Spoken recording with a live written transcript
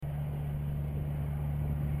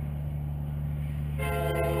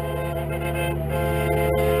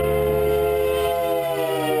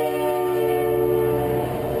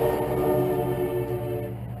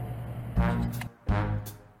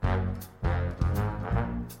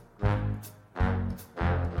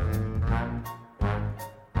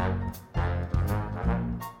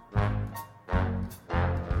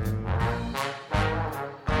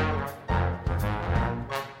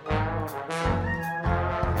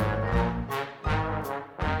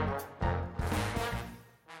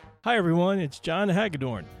Hi everyone, it's John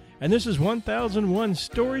Hagedorn, and this is 1001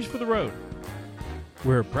 Stories for the Road.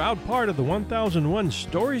 We're a proud part of the 1001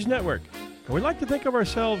 Stories Network, and we like to think of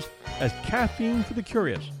ourselves as caffeine for the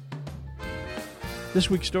curious. This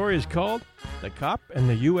week's story is called The Cop and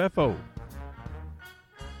the UFO.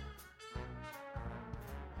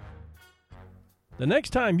 The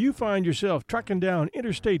next time you find yourself trucking down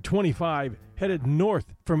Interstate 25 headed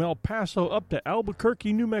north from El Paso up to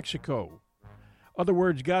Albuquerque, New Mexico, other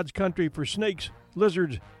words, God's country for snakes,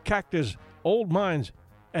 lizards, cactus, old mines,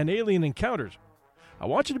 and alien encounters, I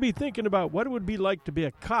want you to be thinking about what it would be like to be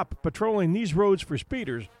a cop patrolling these roads for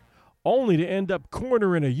speeders, only to end up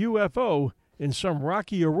cornering a UFO in some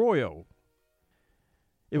rocky arroyo.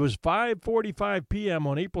 It was 5:45 p.m.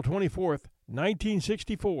 on April 24th,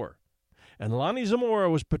 1964, and Lonnie Zamora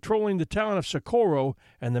was patrolling the town of Socorro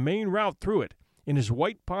and the main route through it in his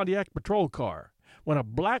white Pontiac patrol car, when a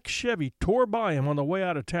black Chevy tore by him on the way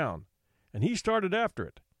out of town, and he started after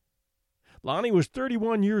it. Lonnie was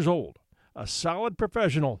 31 years old, a solid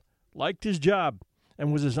professional, liked his job,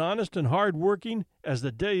 and was as honest and hard-working as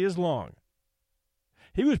the day is long.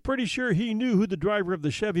 He was pretty sure he knew who the driver of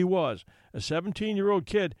the Chevy was, a 17-year-old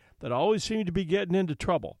kid that always seemed to be getting into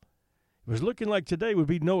trouble. It was looking like today would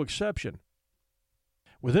be no exception.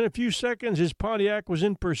 Within a few seconds, his Pontiac was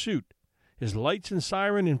in pursuit, his lights and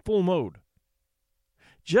siren in full mode.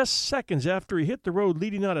 Just seconds after he hit the road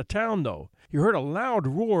leading out of town, though, he heard a loud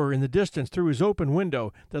roar in the distance through his open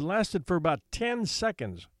window that lasted for about 10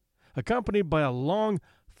 seconds, accompanied by a long,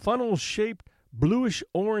 funnel-shaped,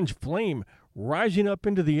 bluish-orange flame rising up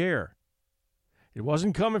into the air. It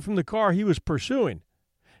wasn't coming from the car he was pursuing.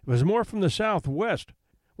 It was more from the southwest,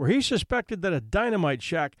 where he suspected that a dynamite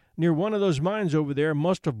shack near one of those mines over there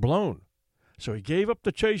must have blown. So he gave up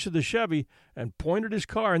the chase of the Chevy and pointed his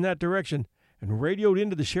car in that direction and radioed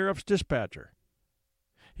into the sheriff's dispatcher.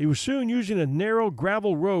 He was soon using a narrow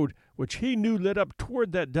gravel road which he knew led up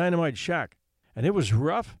toward that dynamite shack, and it was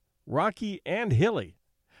rough, rocky, and hilly,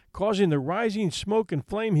 causing the rising smoke and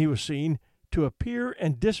flame he was seeing to appear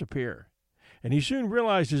and disappear, and he soon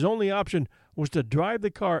realized his only option was to drive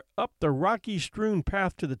the car up the rocky-strewn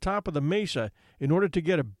path to the top of the mesa in order to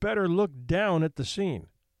get a better look down at the scene.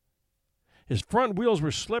 His front wheels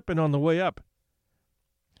were slipping on the way up.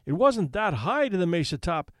 It wasn't that high to the mesa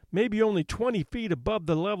top, maybe only 20 feet above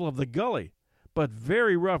the level of the gully, but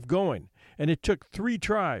very rough going, and it took 3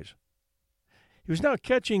 tries. He was now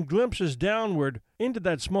catching glimpses downward into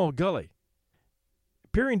that small gully.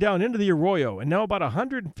 Peering down into the arroyo, and now about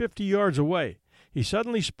 150 yards away, he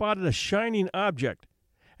suddenly spotted a shining object,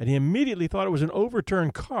 and he immediately thought it was an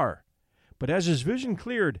overturned car. But as his vision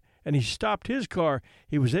cleared and he stopped his car,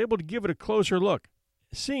 he was able to give it a closer look,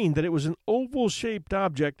 seeing that it was an oval-shaped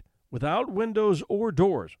object without windows or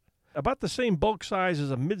doors, about the same bulk size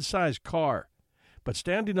as a mid-sized car, but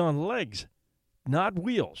standing on legs, not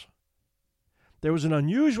wheels. There was an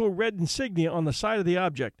unusual red insignia on the side of the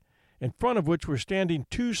object, in front of which were standing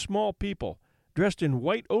 2 small people, dressed in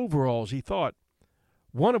white overalls, he thought,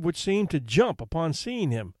 one of which seemed to jump upon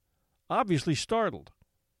seeing him, obviously startled.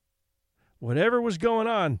 Whatever was going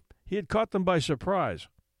on, he had caught them by surprise.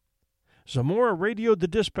 Zamora radioed the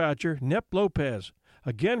dispatcher, Nep Lopez,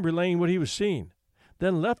 again relaying what he was seeing,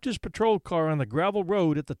 then left his patrol car on the gravel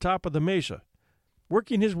road at the top of the mesa,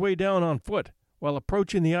 working his way down on foot while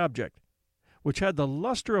approaching the object, which had the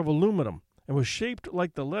luster of aluminum and was shaped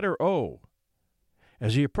like the letter O.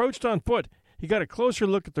 As he approached on foot, he got a closer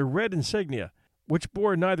look at the red insignia, which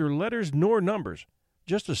bore neither letters nor numbers,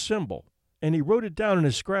 just a symbol, and he wrote it down in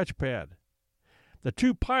his scratch pad. The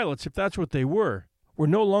 2 pilots, if that's what they were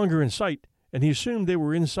no longer in sight, and he assumed they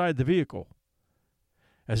were inside the vehicle.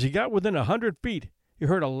 As he got within 100 feet, he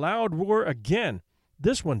heard a loud roar again,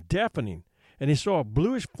 this one deafening, and he saw a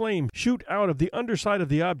bluish flame shoot out of the underside of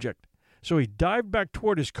the object. So he dived back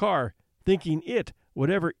toward his car, thinking it,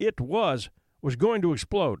 whatever it was going to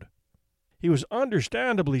explode. He was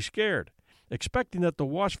understandably scared, expecting that the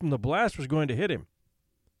wash from the blast was going to hit him.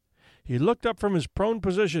 He looked up from his prone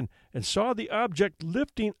position and saw the object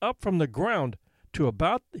lifting up from the ground to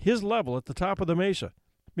about his level at the top of the mesa,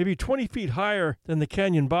 maybe 20 feet higher than the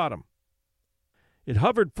canyon bottom. It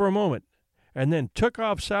hovered for a moment, and then took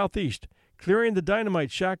off southeast, clearing the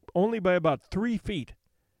dynamite shack only by about 3 feet,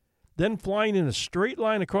 then flying in a straight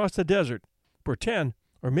line across the desert for 10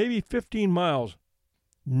 or maybe 15 miles,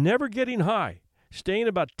 never getting high, staying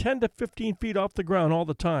about 10 to 15 feet off the ground all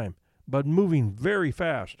the time, but moving very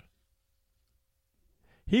fast.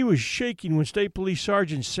 He was shaking when State Police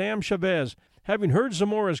Sergeant Sam Chavez, having heard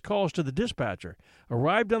Zamora's calls to the dispatcher,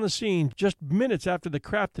 arrived on the scene just minutes after the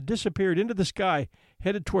craft had disappeared into the sky,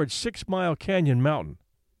 headed towards 6 Mile Canyon Mountain.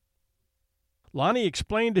 Lonnie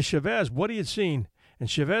explained to Chavez what he had seen, and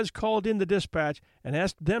Chavez called in the dispatch and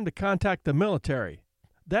asked them to contact the military,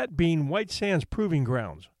 that being White Sands Proving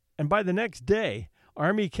Grounds. And by the next day,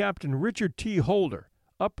 Army Captain Richard T. Holder,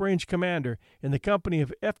 uprange commander in the company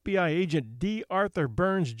of FBI agent D. Arthur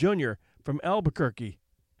Burns, Jr. from Albuquerque,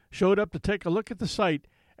 showed up to take a look at the site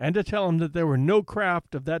and to tell him that there were no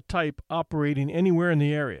craft of that type operating anywhere in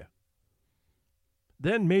the area.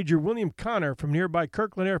 Then Major William Connor from nearby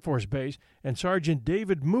Kirkland Air Force Base and Sergeant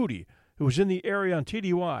David Moody, who was in the area on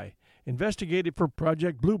TDY, investigated for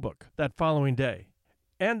Project Blue Book that following day.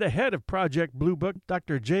 And the head of Project Blue Book,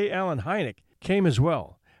 Dr. J. Allen Hynek, came as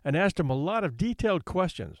well and asked him a lot of detailed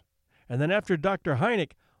questions. And then after Dr.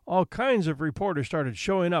 Hynek, all kinds of reporters started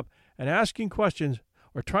showing up and asking questions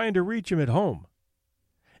or trying to reach him at home.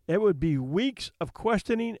 It would be weeks of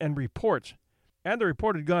questioning and reports, and the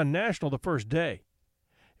report had gone national the first day.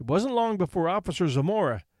 It wasn't long before Officer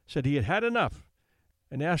Zamora said he had had enough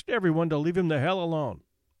and asked everyone to leave him the hell alone.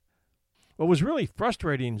 What was really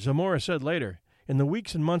frustrating, Zamora said later, in the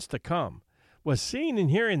weeks and months to come, was seeing and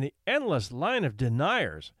hearing the endless line of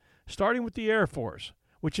deniers, starting with the Air Force,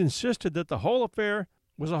 which insisted that the whole affair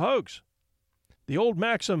was a hoax. The old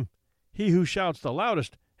maxim, "He who shouts the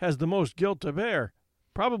loudest has the most guilt to bear,"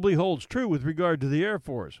 probably holds true with regard to the Air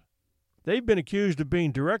Force. They've been accused of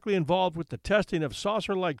being directly involved with the testing of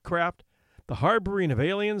saucer-like craft, the harboring of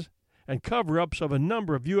aliens, and cover-ups of a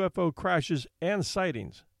number of UFO crashes and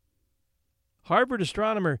sightings. Harvard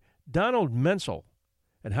astronomer Donald Menzel,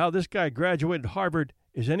 and how this guy graduated Harvard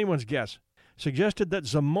is anyone's guess, suggested that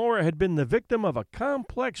Zamora had been the victim of a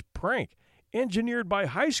complex prank engineered by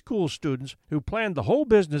high school students who planned the whole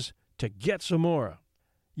business to get Zamora.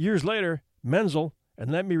 Years later, Menzel,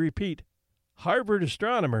 and let me repeat, Harvard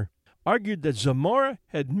astronomer, argued that Zamora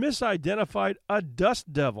had misidentified a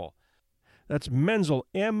dust devil. That's Menzel,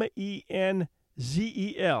 Menzel. It's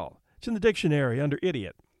in the dictionary under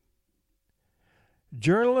idiot.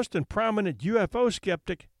 Journalist and prominent UFO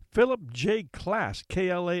skeptic Philip J. Klass,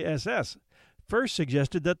 Klass, first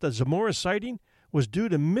suggested that the Zamora sighting was due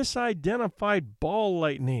to misidentified ball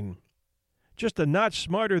lightning, just a notch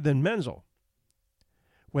smarter than Menzel.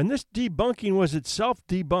 When this debunking was itself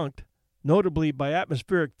debunked, notably by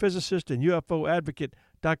atmospheric physicist and UFO advocate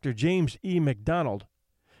Dr. James E. McDonald,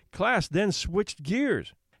 Klass then switched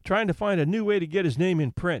gears, trying to find a new way to get his name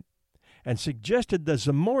in print, and suggested the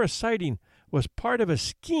Zamora sighting was part of a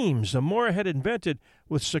scheme Zamora had invented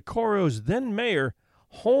with Socorro's then-mayor,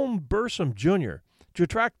 Holm Bursum, Jr., to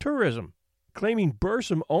attract tourism, claiming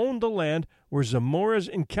Bursum owned the land where Zamora's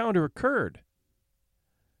encounter occurred.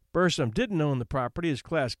 Bursum didn't own the property, as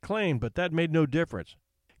Klass claimed, but that made no difference.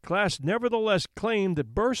 Klass nevertheless claimed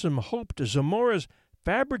that Bursum hoped Zamora's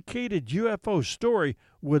fabricated UFO story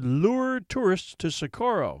would lure tourists to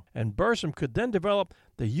Socorro, and Bursum could then develop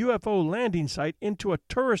the UFO landing site into a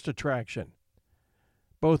tourist attraction.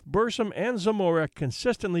 Both Bursum and Zamora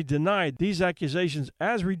consistently denied these accusations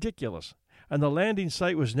as ridiculous, and the landing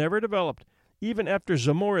site was never developed, even after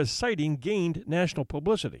Zamora's sighting gained national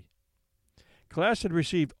publicity. Klass had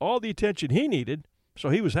received all the attention he needed, so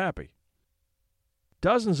he was happy.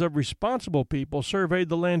 Dozens of responsible people surveyed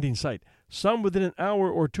the landing site, some within an hour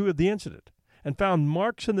or two of the incident, and found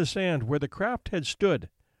marks in the sand where the craft had stood,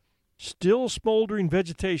 still smoldering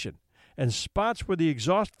vegetation, and spots where the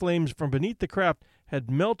exhaust flames from beneath the craft had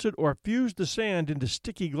melted or fused the sand into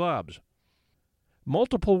sticky globs.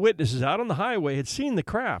 Multiple witnesses out on the highway had seen the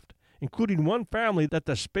craft, including one family that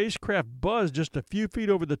the spacecraft buzzed just a few feet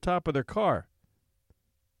over the top of their car.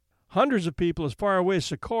 Hundreds of people as far away as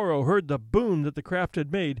Socorro heard the boom that the craft had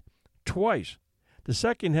made twice, the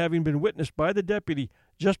second having been witnessed by the deputy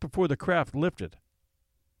just before the craft lifted.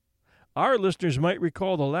 Our listeners might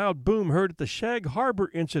recall the loud boom heard at the Shag Harbor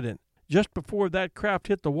incident just before that craft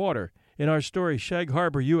hit the water in our story Shag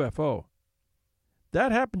Harbor UFO.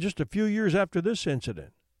 That happened just a few years after this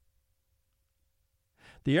incident.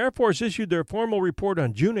 The Air Force issued their formal report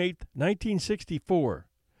on June 8, 1964.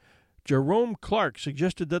 Jerome Clark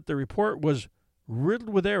suggested that the report was riddled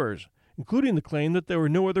with errors, including the claim that there were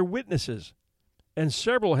no other witnesses, and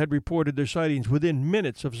several had reported their sightings within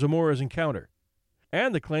minutes of Zamora's encounter.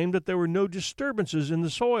 and the claim that there were no disturbances in the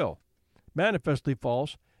soil, manifestly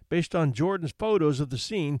false based on Jordan's photos of the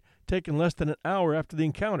scene taken less than an hour after the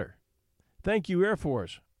encounter. Thank you, Air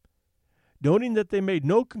Force. Noting that they made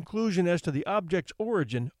no conclusion as to the object's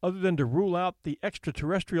origin other than to rule out the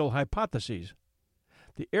extraterrestrial hypotheses,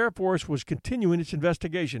 the Air Force was continuing its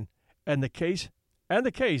investigation, and the case,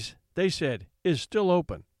 they said, is still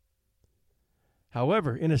open.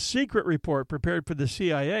 However, in a secret report prepared for the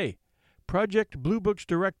CIA, Project Blue Book's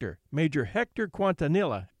director, Major Hector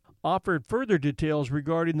Quintanilla, offered further details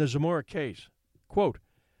regarding the Zamora case. Quote,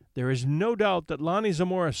 "There is no doubt that Lonnie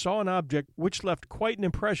Zamora saw an object which left quite an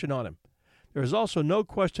impression on him. There is also no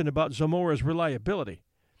question about Zamora's reliability.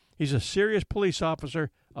 He's a serious police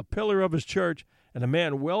officer, a pillar of his church, and a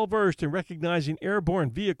man well versed in recognizing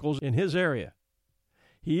airborne vehicles in his area.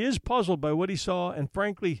 He is puzzled by what he saw, and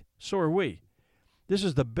frankly, so are we. This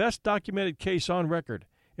is the best documented case on record,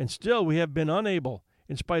 and still we have been unable,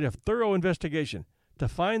 in spite of thorough investigation, to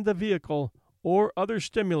find the vehicle or other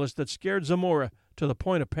stimulus that scared Zamora to the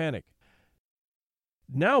point of panic."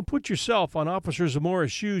 Now put yourself on Officer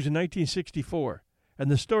Zamora's shoes in 1964,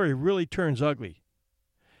 and the story really turns ugly.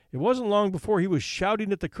 It wasn't long before he was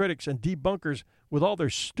shouting at the critics and debunkers with all their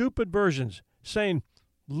stupid versions, saying,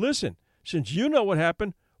 "Listen, since you know what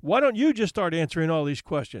happened, why don't you just start answering all these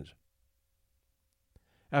questions?"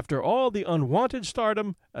 After all the unwanted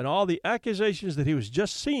stardom and all the accusations that he was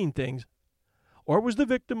just seeing things, or was the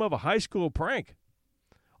victim of a high school prank,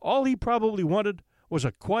 all he probably wanted was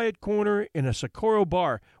a quiet corner in a Socorro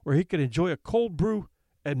bar where he could enjoy a cold brew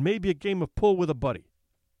and maybe a game of pool with a buddy.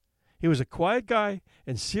 He was a quiet guy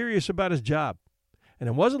and serious about his job, and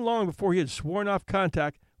it wasn't long before he had sworn off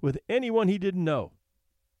contact with anyone he didn't know.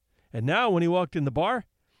 And now when he walked in the bar,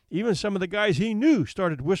 even some of the guys he knew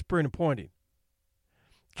started whispering and pointing.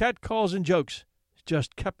 Catcalls and jokes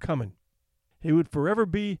just kept coming. He would forever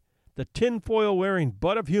be the tinfoil-wearing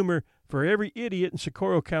butt of humor for every idiot in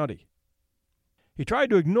Socorro County. He tried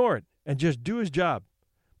to ignore it and just do his job,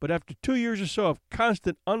 but after 2 years or so of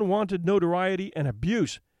constant unwanted notoriety and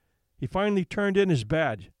abuse, he finally turned in his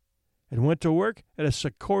badge and went to work at a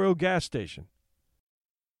Socorro gas station.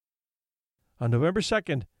 On November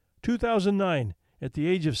 2nd, 2009, at the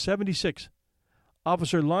age of 76,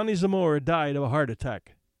 Officer Lonnie Zamora died of a heart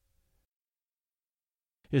attack.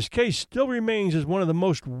 His case still remains as one of the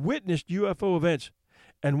most witnessed UFO events,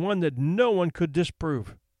 and one that no one could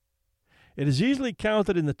disprove. It is easily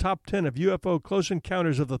counted in the top 10 of UFO close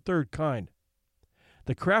encounters of the third kind.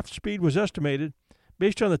 The craft's speed was estimated,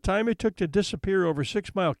 based on the time it took to disappear over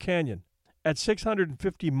 6 Mile Canyon, at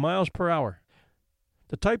 650 miles per hour.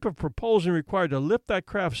 The type of propulsion required to lift that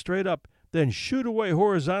craft straight up, then shoot away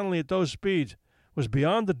horizontally at those speeds, was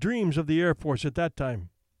beyond the dreams of the Air Force at that time.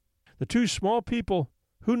 The two small people,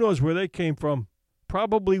 who knows where they came from,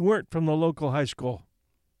 probably weren't from the local high school.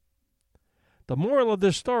 The moral of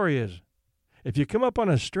this story is, if you come up on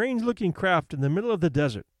a strange-looking craft in the middle of the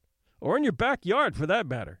desert, or in your backyard for that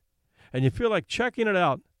matter, and you feel like checking it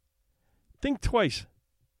out, think twice,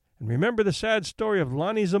 and remember the sad story of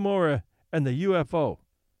Lonnie Zamora and the UFO.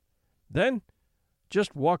 Then,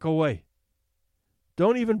 just walk away.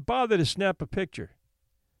 Don't even bother to snap a picture.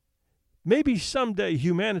 Maybe someday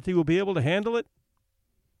humanity will be able to handle it,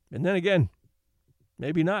 and then again,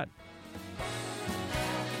 maybe not.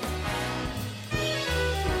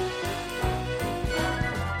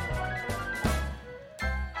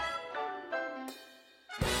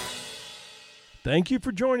 Thank you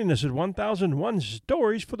for joining us at 1001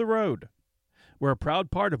 Stories for the Road. We're a proud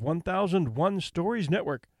part of 1001 Stories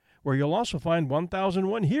Network, where you'll also find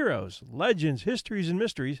 1001 Heroes, Legends, Histories, and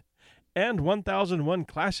Mysteries, and 1001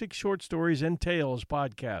 Classic Short Stories and Tales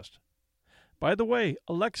podcast. By the way,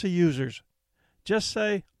 Alexa users, just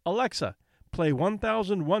say, "Alexa, play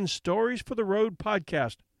 1001 Stories for the Road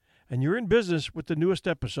podcast," and you're in business with the newest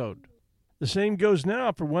episode. The same goes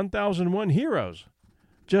now for 1001 Heroes.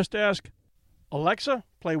 Just ask, "Alexa,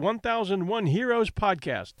 play 1001 Heroes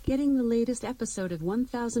podcast." Getting the latest episode of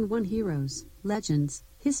 1001 Heroes, Legends,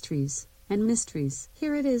 Histories, and Mysteries.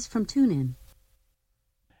 Here it is from TuneIn.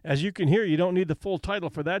 As you can hear, you don't need the full title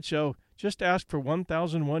for that show. Just ask for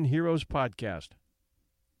 1001 Heroes podcast.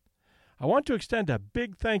 I want to extend a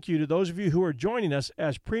big thank you to those of you who are joining us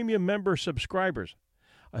as premium member subscribers.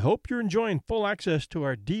 I hope you're enjoying full access to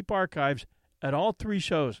our deep archives at all 3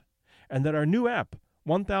 shows, and that our new app,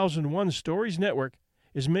 1001 Stories Network,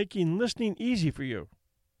 is making listening easy for you.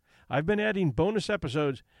 I've been adding bonus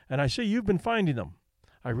episodes, and I see you've been finding them.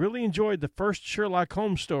 I really enjoyed the first Sherlock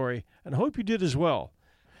Holmes story, and I hope you did as well.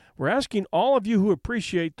 We're asking all of you who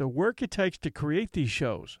appreciate the work it takes to create these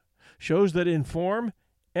shows that inform,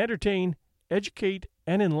 entertain, educate,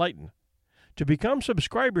 and enlighten. To become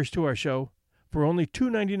subscribers to our show for only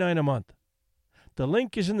 $2.99 a month. The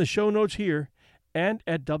link is in the show notes here and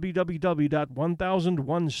at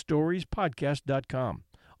www.1001storiespodcast.com,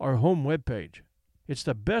 our home webpage. It's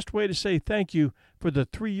the best way to say thank you for the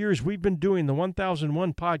 3 years we've been doing the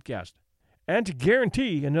 1001 podcast, and to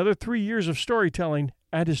guarantee another 3 years of storytelling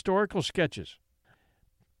and historical sketches.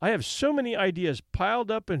 I have so many ideas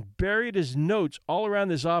piled up and buried as notes all around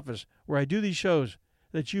this office where I do these shows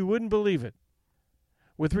that you wouldn't believe it.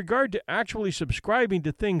 With regard to actually subscribing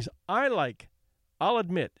to things I like, I'll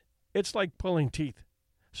admit it's like pulling teeth.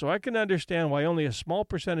 So I can understand why only a small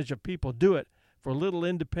percentage of people do it for little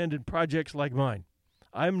independent projects like mine.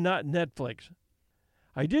 I'm not Netflix.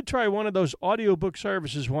 I did try one of those audiobook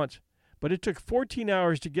services once, but it took 14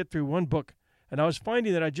 hours to get through one book, and I was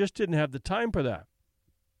finding that I just didn't have the time for that.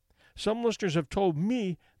 Some listeners have told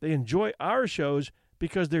me they enjoy our shows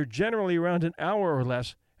because they're generally around an hour or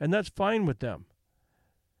less, and that's fine with them.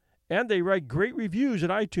 And they write great reviews at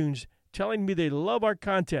iTunes telling me they love our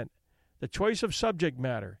content, the choice of subject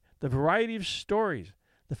matter, the variety of stories,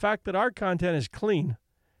 the fact that our content is clean,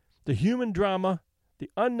 the human drama, the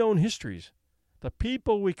unknown histories, the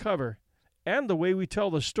people we cover, and the way we tell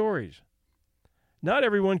the stories. Not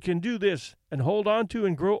everyone can do this and hold on to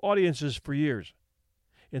and grow audiences for years.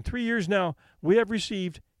 In 3 years now, we have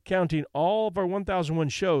received, counting all of our 1001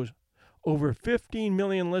 shows, over 15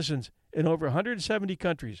 million listens in over 170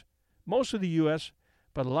 countries, most of the U.S.,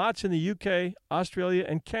 but lots in the UK, Australia,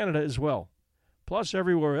 and Canada as well, plus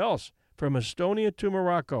everywhere else, from Estonia to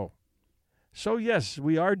Morocco. So yes,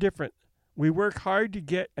 we are different. We work hard to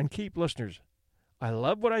get and keep listeners. I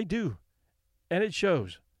love what I do, and it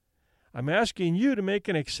shows. I'm asking you to make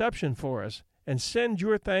an exception for us and send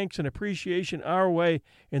your thanks and appreciation our way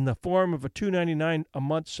in the form of a $2.99 a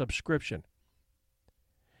month subscription.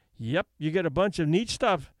 Yep, you get a bunch of neat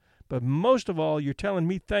stuff, but most of all, you're telling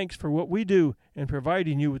me thanks for what we do and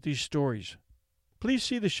providing you with these stories. Please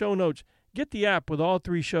see the show notes, get the app with all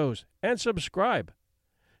 3 shows, and subscribe.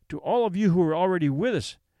 To all of you who are already with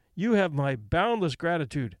us, you have my boundless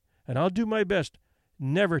gratitude, and I'll do my best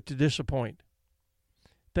never to disappoint.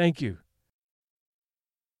 Thank you.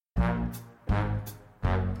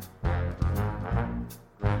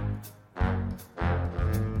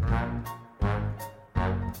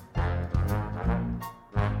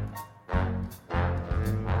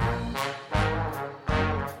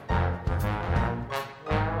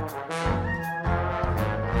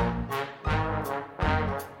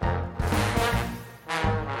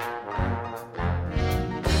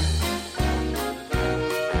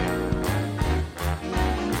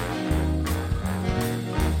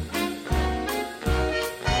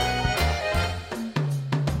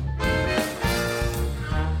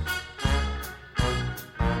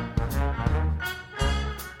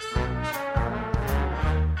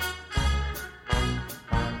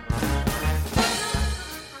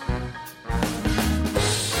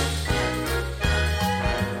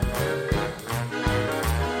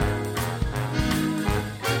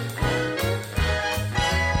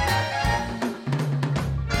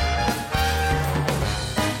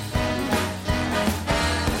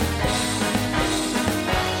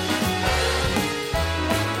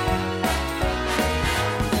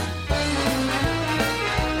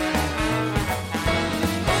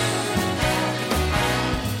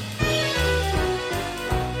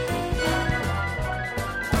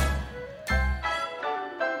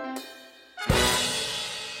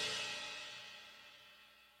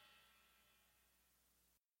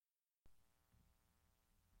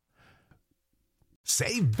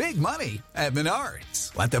 Save big money at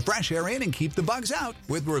Menards. Let the fresh air in and keep the bugs out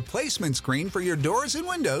with replacement screen for your doors and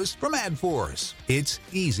windows from AdForce. It's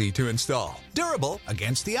easy to install, durable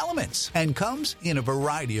against the elements, and comes in a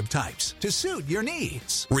variety of types to suit your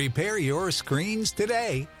needs. Repair your screens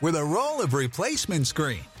today with a roll of replacement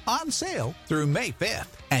screen on sale through May 5th.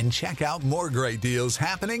 And check out more great deals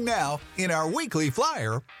happening now in our weekly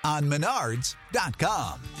flyer on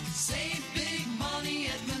Menards.com. Save